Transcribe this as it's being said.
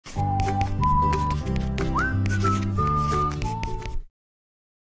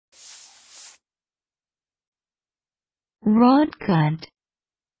Rotgut,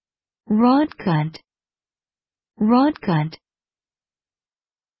 Rotgut, Rotgut.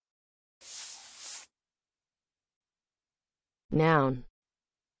 Noun.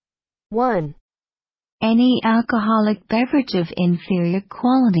 1. Any alcoholic beverage of inferior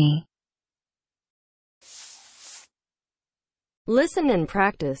quality. Listen and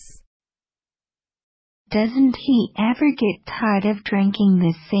practice. Doesn't he ever get tired of drinking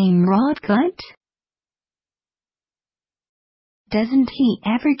the same Rotgut? Doesn't he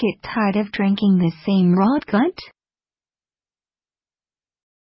ever get tired of drinking the same Rotgut?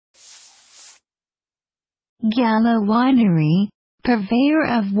 Gala Winery, purveyor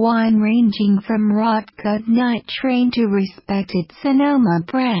of wine ranging from Rotgut Night Train to respected Sonoma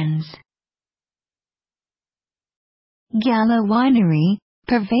brands. Gala Winery,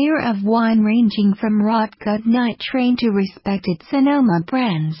 purveyor of wine ranging from Rotgut Night Train to respected Sonoma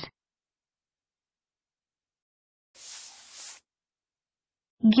brands.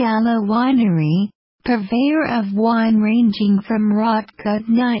 Gala Winery, purveyor of wine ranging from Rotgut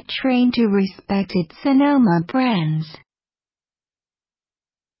Night Train to respected Sonoma brands.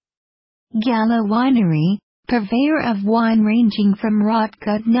 Gala Winery, purveyor of wine ranging from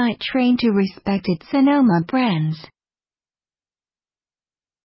Rotgut Night Train to respected Sonoma brands.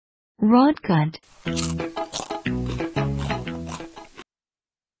 Rotgut.